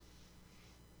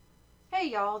Hey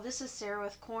y'all, this is Sarah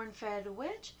with Corn-Fed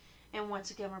Witch, and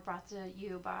once again we're brought to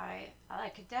you by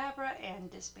Alakadabra and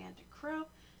Disbanded Crow.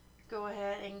 Go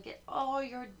ahead and get all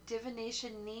your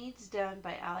divination needs done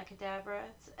by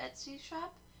Alakadabra's Etsy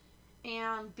shop,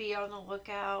 and be on the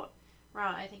lookout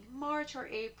around I think March or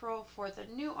April for the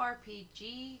new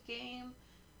RPG game.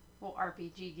 Well,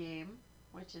 RPG game,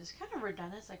 which is kind of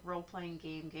redundant, it's like role-playing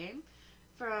game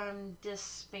from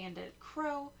Disbanded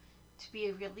Crow to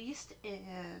be released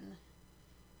in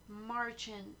March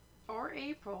or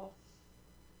April.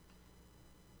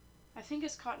 I think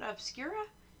it's called Obscura,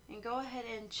 and go ahead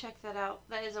and check that out.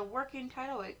 That is a working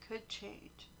title, it could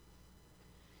change.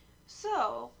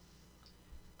 So,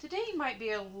 today might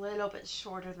be a little bit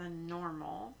shorter than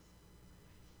normal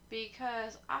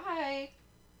because I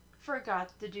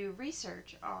forgot to do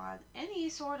research on any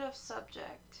sort of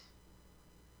subject.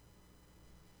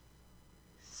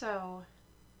 So,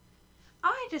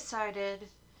 I decided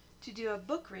to do a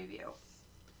book review.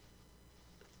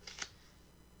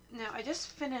 Now, I just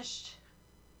finished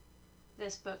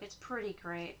this book. It's pretty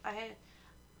great.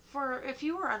 If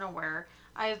you were unaware,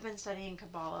 I have been studying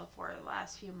Kabbalah for the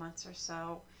last few months or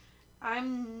so.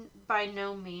 I'm by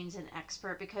no means an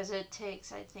expert because it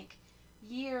takes, I think,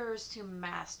 years to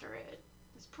master it.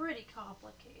 It's pretty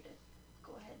complicated.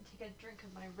 Go ahead and take a drink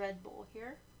of my Red Bull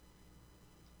here.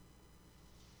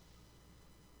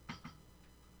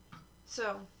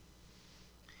 So,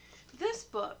 this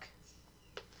book,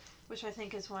 which I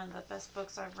think is one of the best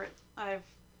books I've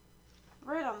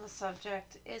read on the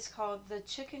subject, is called The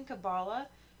Chicken Kabbalah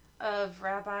of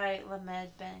Rabbi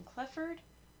Lamed Ben Clifford,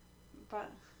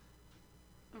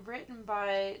 written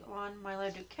by Lon Milo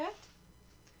Duquette.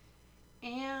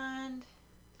 And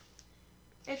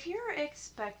if you're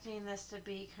expecting this to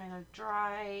be kind of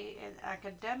dry and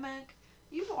academic,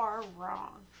 you are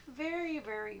wrong. Very,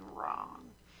 very wrong.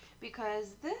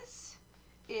 Because this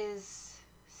is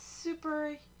superhuman,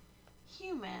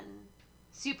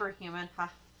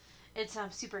 ha. It's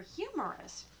super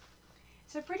humorous.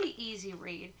 It's a pretty easy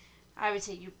read. I would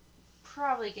say you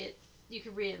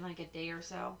could read it in like a day or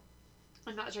so.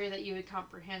 I'm not sure that you would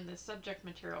comprehend the subject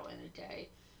material in a day,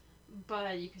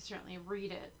 but you can certainly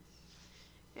read it.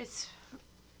 It's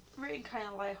written kind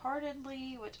of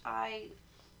lightheartedly, which I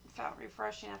found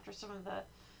refreshing after some of the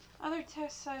other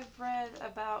texts I've read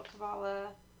about Kabbalah.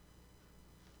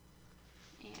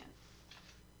 And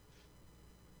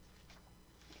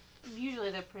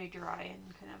usually they're pretty dry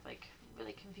and kind of like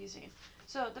really confusing.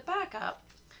 So to back up,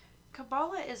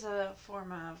 Kabbalah is a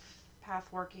form of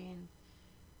path working,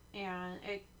 and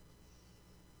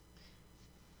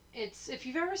it's if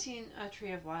you've ever seen a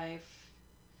tree of life,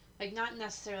 like not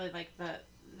necessarily like the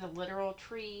literal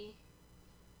tree,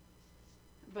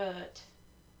 but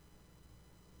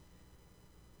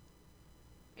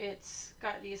it's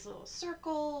got these little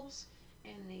circles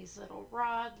and these little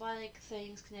rod-like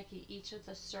things connecting each of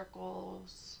the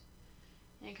circles.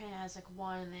 And it kind of has like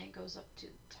one, and then it goes up to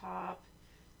the top,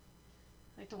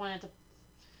 like the one at the.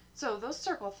 So those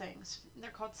circle things, they're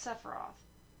called Sephiroth.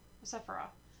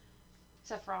 Sephiroth.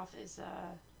 Sephiroth is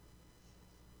a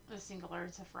singular,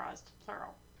 and Sephiroth is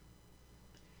plural.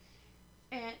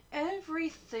 And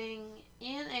everything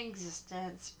in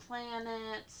existence,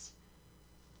 planets,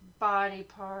 body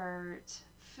parts,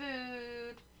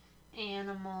 food,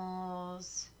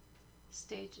 animals,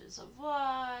 stages of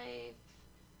life,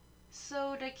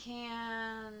 soda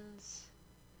cans,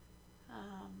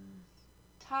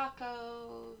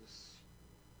 tacos,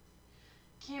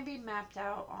 can be mapped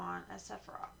out on a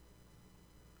Sephiroth.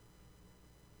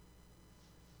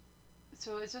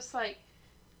 So it's just like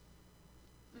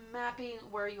mapping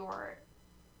where you are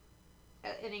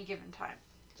at any given time.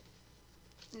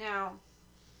 Now,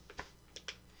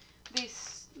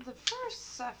 the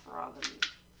first Sephiroth, let me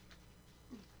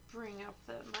bring up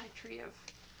my tree of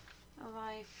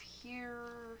life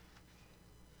here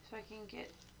so I can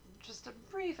get just a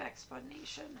brief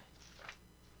explanation.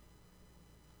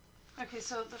 Okay,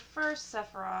 so the first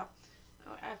Sephiroth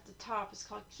at the top is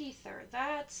called Kether.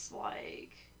 That's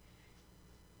like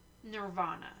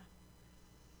Nirvana.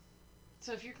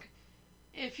 So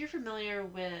if you're familiar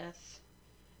with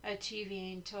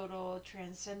achieving total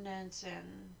transcendence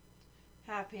and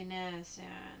happiness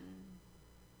and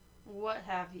what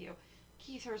have you,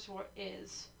 Kether's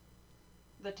is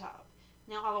the top.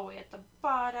 Now all the way at the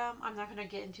bottom, I'm not going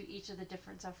to get into each of the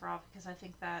different Sephiroth because I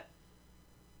think that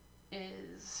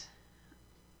is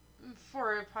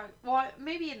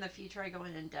maybe in the future I go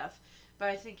in depth, but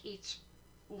I think each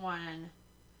one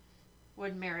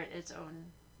would merit its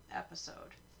own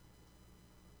episode.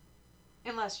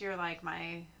 Unless you're like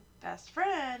my best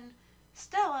friend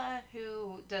Stella,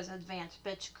 who does advanced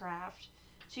bitchcraft,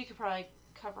 she could probably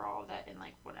cover all of that in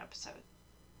like one episode.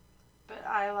 But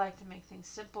I like to make things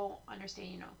simple,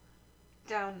 understand,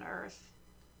 down to earth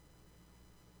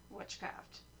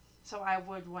witchcraft. So I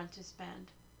would want to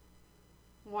spend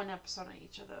one episode on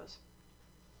each of those.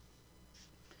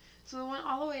 So the one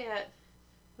all the way at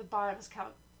the bottom is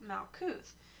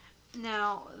Malkuth.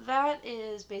 Now, that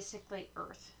is basically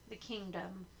Earth, the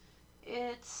kingdom.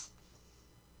 It's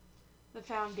the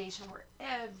foundation where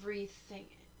everything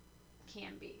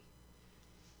can be.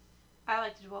 I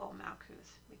like to dwell on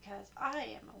Malkuth because I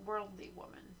am a worldly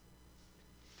woman.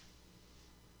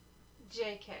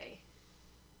 JK.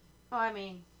 Well, I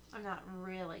mean, I'm not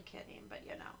really kidding, but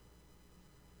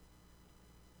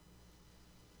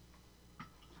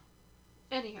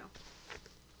Anywho,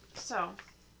 so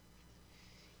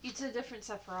each of the different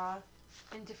Sephiroth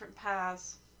in different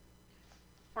paths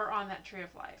are on that tree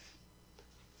of life.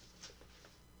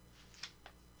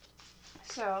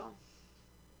 So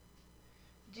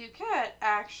Duquette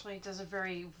actually does a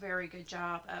very, very good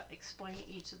job of explaining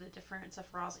each of the different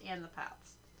Sephiroths and the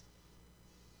paths.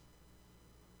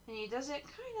 And he does it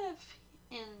kind of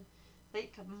in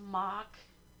like mock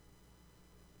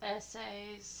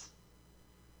essays.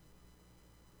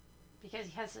 Because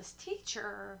he has this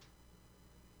teacher,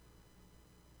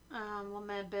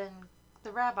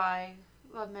 the rabbi,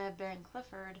 Lamed Ben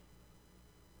Clifford,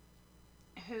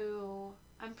 who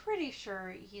I'm pretty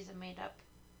sure he's a made up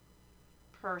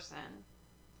person.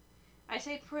 I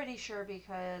say pretty sure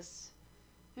because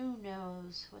who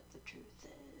knows what the truth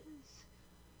is.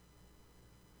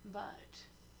 But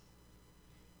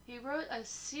he wrote a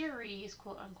series,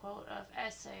 quote unquote, of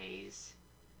essays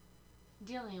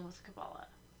dealing with Kabbalah.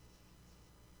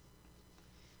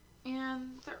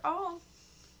 And they're all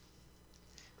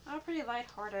pretty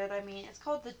lighthearted. I mean, it's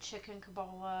called the Chicken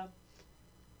Kabbalah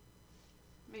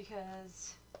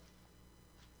because,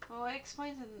 well, it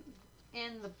explains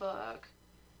in the book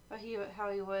how the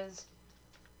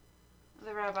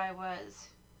rabbi was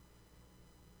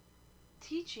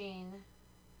teaching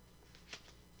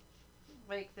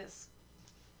like this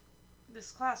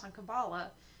class on Kabbalah,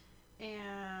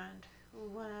 and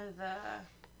one of the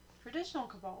traditional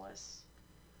Kabbalists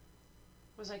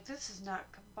was like, this is not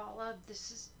Kabbalah,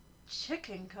 this is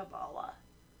chicken Kabbalah.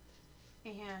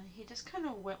 And he just kind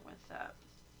of went with that.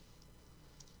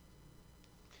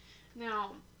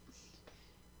 Now,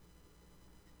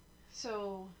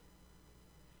 so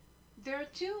there are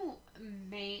two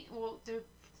main, well, there are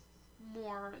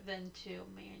more than two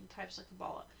main types of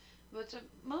Kabbalah, but the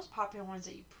most popular ones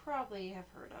that you probably have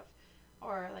heard of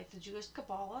are like the Jewish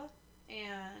Kabbalah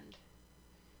and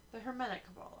the Hermetic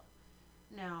Kabbalah.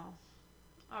 Now,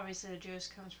 obviously the Jewish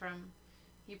comes from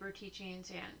Hebrew teachings,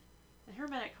 and the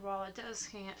Hermetic Kabbalah does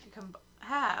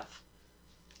have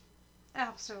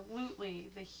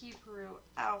absolutely the Hebrew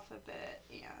alphabet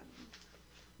and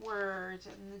words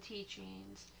and the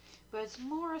teachings, but it's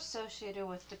more associated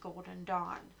with the Golden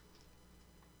Dawn.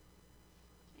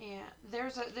 And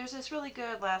there's this really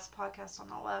good last podcast on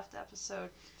the left episode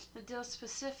that deals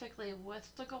specifically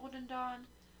with the Golden Dawn.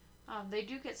 They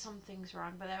do get some things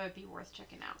wrong, but that would be worth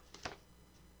checking out.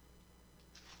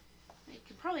 You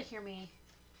can probably hear me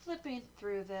flipping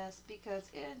through this because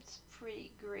it's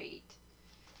pretty great.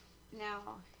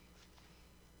 Now,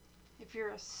 if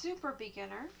you're a super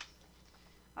beginner,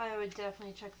 I would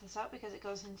definitely check this out because it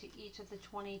goes into each of the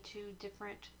 22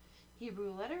 different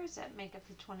Hebrew letters that make up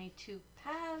the 22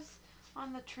 paths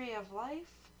on the Tree of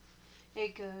Life.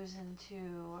 It goes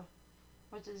into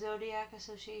what the zodiac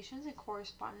associations and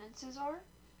correspondences are.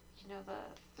 The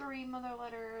 3 mother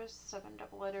letters, 7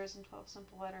 double letters, and 12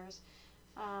 simple letters.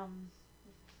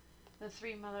 The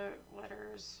 3 mother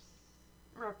letters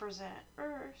represent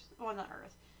Earth, well, not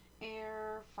Earth,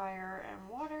 air, fire, and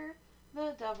water.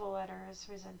 The double letters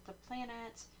represent the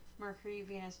planets: Mercury,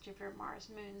 Venus, Jupiter, Mars,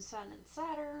 Moon, Sun, and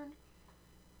Saturn.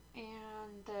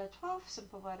 And the 12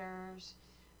 simple letters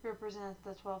represent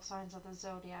the 12 signs of the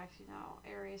zodiac,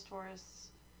 Aries, Taurus,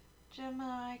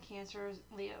 Gemini, Cancer,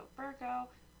 Leo, Virgo,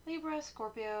 Libra,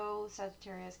 Scorpio,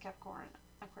 Sagittarius, Capricorn,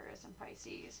 Aquarius, and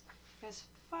Pisces. Because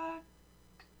fuck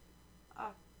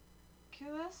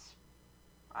Aquarius.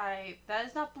 That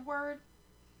is not the word.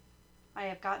 I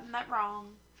have gotten that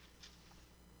wrong.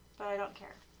 But I don't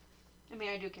care. I mean,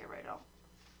 I do care, but I don't.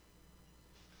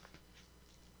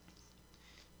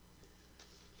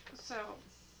 So,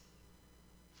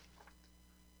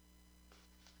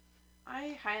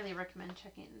 I highly recommend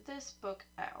checking this book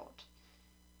out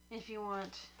if you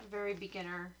want a very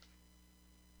beginner.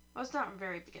 Well, it's not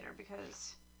very beginner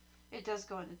because it does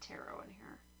go into tarot in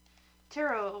here.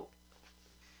 Tarot,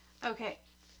 okay.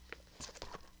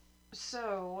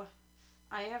 So,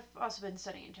 I have also been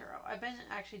studying tarot. I've been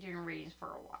actually doing readings for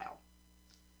a while.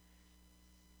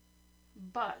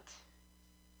 But,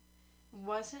 it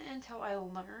wasn't until I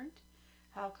learned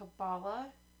how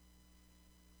Kabbalah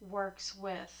works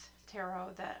with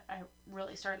tarot that I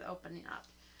really started opening up.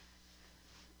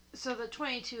 So, the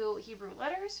 22 Hebrew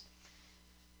letters,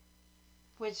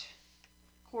 which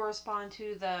correspond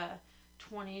to the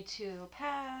 22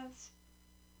 paths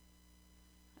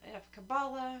of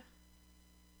Kabbalah.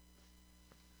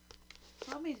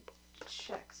 Let me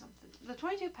check something. The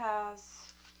 22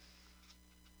 paths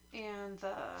and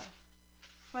the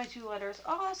 22 letters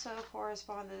also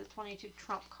correspond to the 22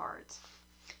 trump cards.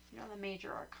 You know, the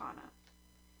major arcana.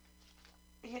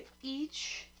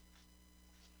 Each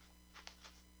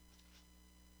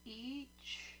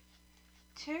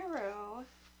tarot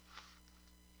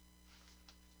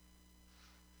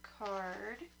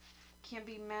card can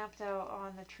be mapped out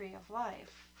on the Tree of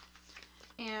Life.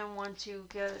 And once you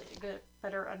get a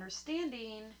better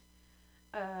understanding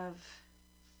of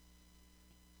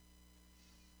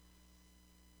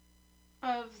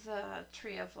the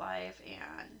Tree of Life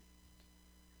and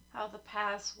how the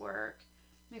paths work,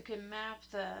 you can map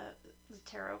the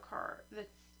tarot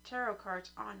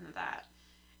cards onto that,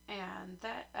 and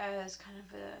that adds kind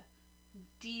of a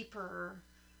deeper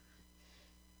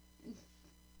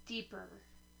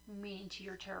meaning to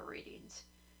your tarot readings.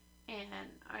 And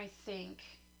I think,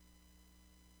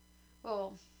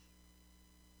 well,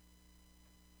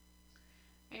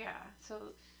 yeah,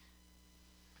 so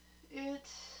it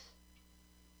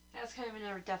has kind of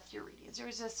another depth to your readings.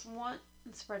 There's this one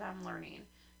spread I'm learning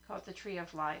called the Tree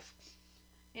of Life,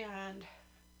 and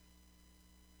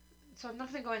so I'm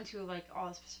not going to go into like all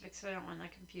the specifics, so I don't want to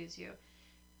confuse you,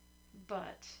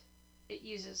 but it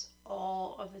uses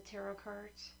all of the tarot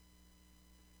cards,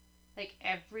 like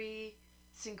every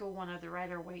single one of the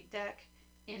Rider-Waite deck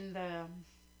in the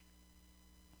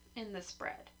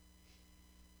spread,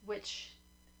 which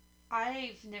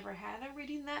I've never had a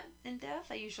reading that in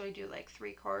depth. I usually do like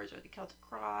 3 cards or the Celtic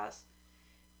Cross,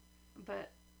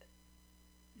 but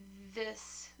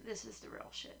this is the real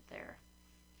shit there.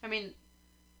 I mean,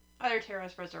 other tarot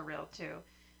spreads are real too,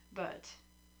 but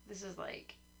this is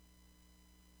like,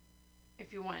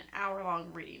 if you want an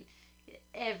hour-long reading, get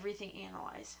everything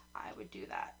analyzed, I would do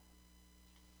that.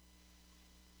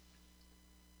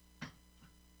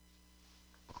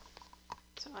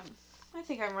 So I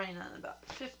think I'm running on about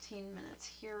 15 minutes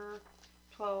here,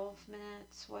 12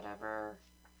 minutes, whatever.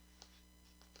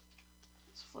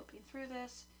 Just flipping through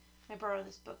this. I borrowed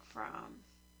this book from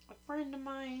a friend of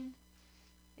mine.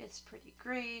 It's pretty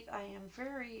great. I am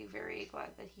very, very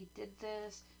glad that he did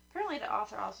this. Apparently the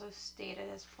author also stayed at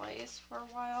his place for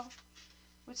a while,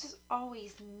 which is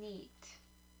always neat.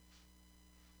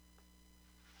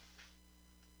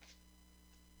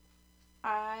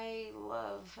 I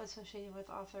love associating with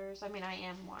authors. I mean, I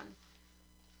am one.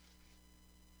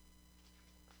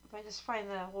 But I just find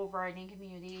the whole writing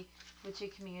community, witchy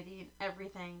community, and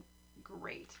everything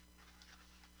great.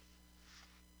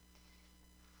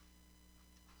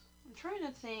 I'm trying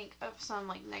to think of some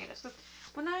like negatives.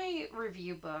 When I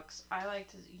review books, I like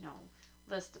to,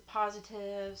 list the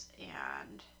positives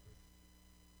and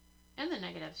the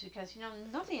negatives, because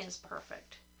nothing is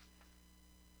perfect.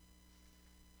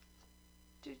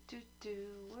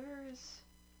 Where's...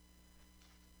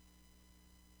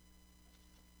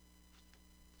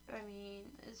 I mean,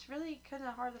 it's really kind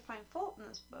of hard to find fault in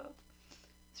this book.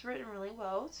 It's written really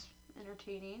well. It's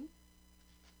entertaining.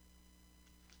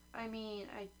 I mean,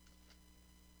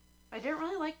 I didn't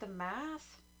really like the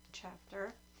math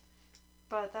chapter,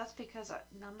 but that's because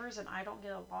numbers and I don't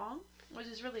get along, which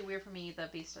is really weird for me,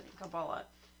 that be studying Kabbalah,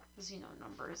 because,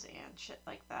 numbers and shit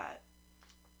like that.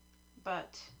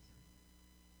 But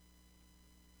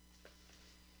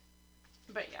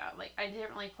yeah, like, I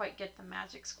didn't really quite get the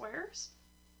magic squares.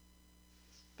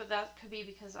 But that could be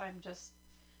because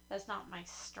that's not my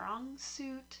strong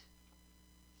suit.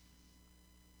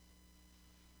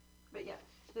 But yeah,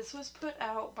 this was put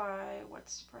out by,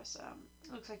 what's the press?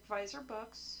 It looks like Weiser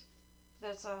Books.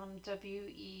 That's Weiser.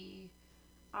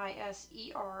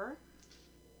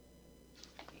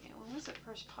 And when was it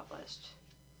first published?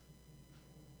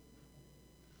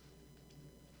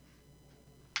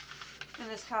 And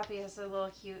this copy has a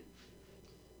little cute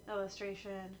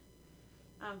illustration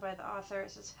by the author.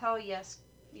 It says, "Hell yes,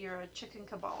 you're a chicken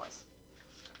Kabbalist,"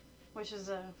 which is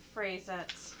a phrase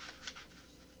that's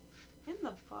in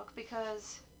the book,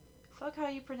 because fuck how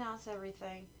you pronounce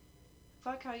everything.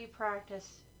 Fuck how you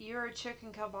practice. You're a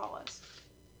chicken Kabbalist.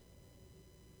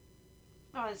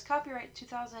 Oh, it's copyright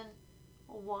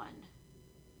 2001.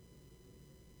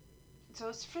 So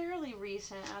it's fairly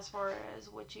recent as far as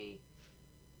witchy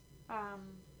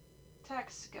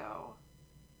texts go.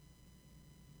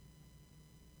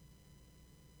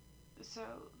 So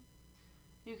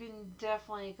you can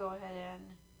definitely go ahead and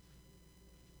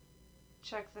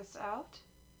check this out.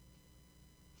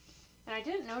 And I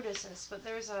didn't notice this, but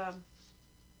there's a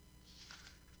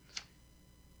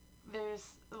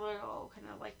little kind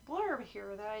of like blurb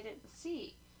here that I didn't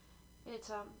see.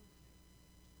 It's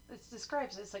it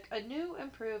describes it as like a new,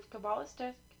 improved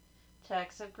Kabbalistic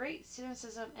text of great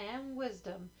cynicism and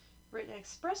wisdom, written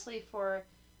expressly for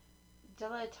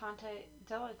dilettantes,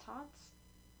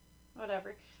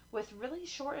 whatever, with really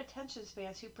short attention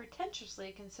spans who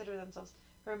pretentiously consider themselves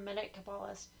Hermetic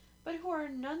Kabbalists, but who are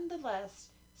nonetheless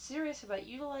serious about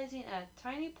utilizing a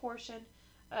tiny portion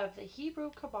of the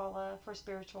Hebrew Kabbalah for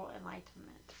spiritual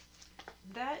enlightenment.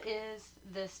 That is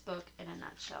this book in a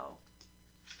nutshell.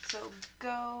 So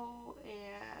go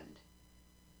and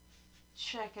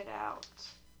check it out.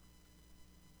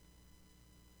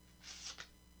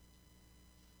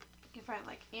 You can find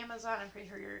like Amazon. I'm pretty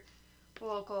sure your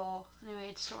local New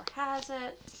Age store has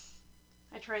it.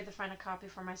 I tried to find a copy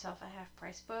for myself at Half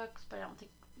Price Books, but I don't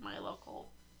think my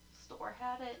local store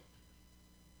had it.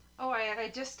 Oh, I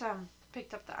just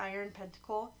picked up the Iron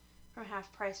Pentacle from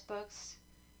Half Price Books,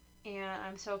 and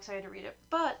I'm so excited to read it.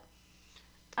 But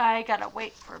I gotta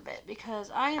wait for a bit because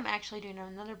I am actually doing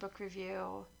another book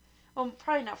review. Well,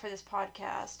 probably not for this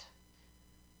podcast,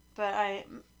 but I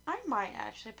might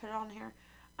actually put it on here.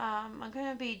 I'm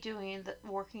gonna be doing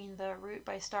Working the Root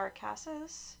by Star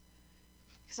Cassis,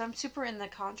 because I'm super in the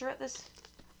Conjure this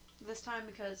time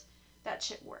because that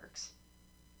shit works.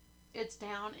 It's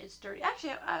down, it's dirty.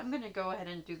 Actually, I'm gonna go ahead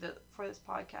and do for this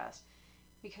podcast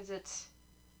because it's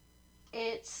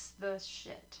the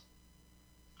shit.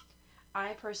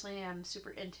 I personally am super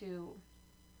into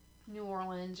New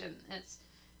Orleans and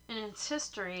its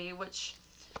history, which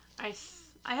I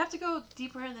have to go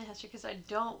deeper in the history because I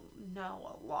don't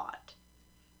know a lot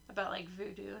about like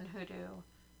voodoo and hoodoo.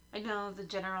 I know the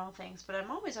general things, but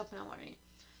I'm always open to learning.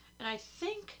 And I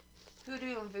think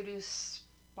hoodoo and voodoo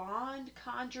spawned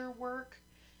conjure work,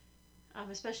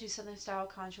 especially Southern style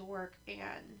conjure work,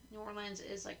 and New Orleans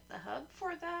is like the hub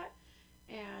for that.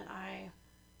 And I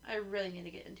really need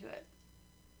to get into it.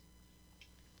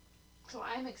 So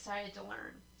I'm excited to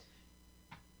learn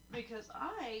because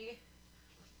I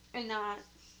am not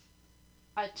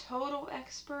a total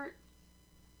expert.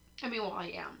 I mean, well, I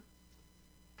am,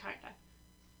 kinda.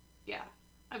 Yeah.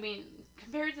 I mean,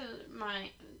 compared to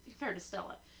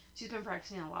Stella, she's been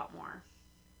practicing a lot more.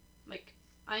 Like,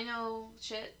 I know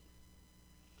shit,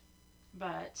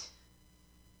 but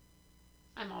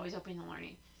I'm always open to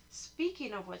learning.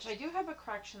 Speaking of which, I do have a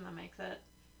correction to make that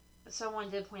someone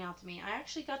did point out to me. I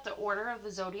actually got the order of the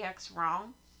zodiacs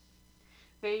wrong.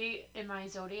 In my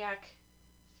zodiac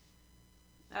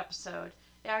episode,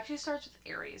 it actually starts with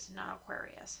Aries, not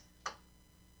Aquarius.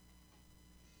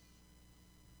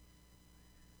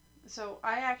 So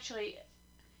I actually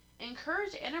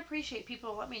encourage and appreciate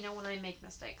people to let me know when I make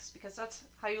mistakes, because that's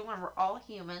how you learn. We're all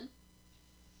human.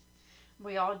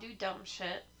 We all do dumb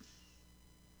shit.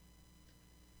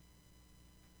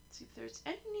 Let's see if there's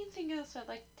anything else I'd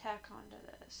like to tack onto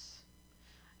this.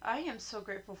 I am so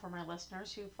grateful for my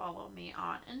listeners who follow me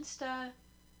on Insta,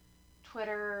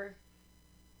 Twitter,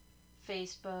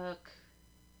 Facebook.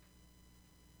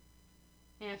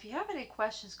 And if you have any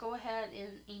questions, go ahead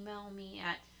and email me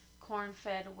at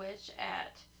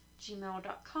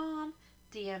cornfedwitch@gmail.com.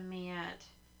 DM me at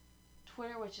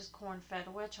Twitter, which is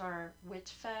cornfedwitch, or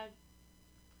witchfed.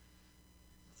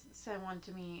 Send one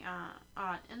to me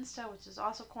on Insta, which is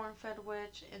also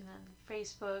cornfedwitch, and then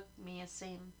Facebook, me, the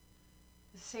same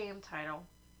title.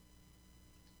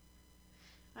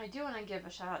 I do want to give a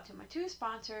shout out to my two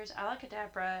sponsors,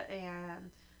 Alakadabra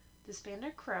and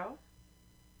Disbanded Crow.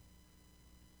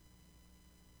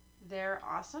 They're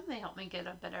awesome. They helped me get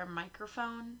a better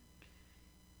microphone.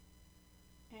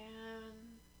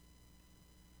 And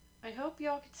I hope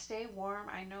y'all can stay warm.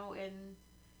 I know in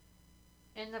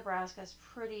Nebraska it's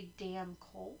pretty damn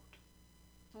cold.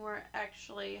 We're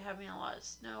actually having a lot of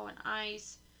snow and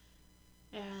ice,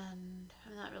 and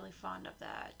I'm not really fond of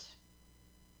that.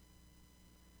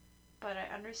 But I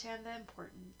understand the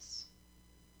importance.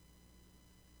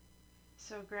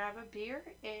 So grab a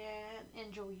beer and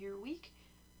enjoy your week.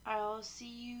 I'll see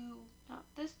you not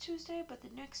this Tuesday, but the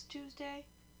next Tuesday.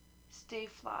 Stay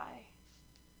fly.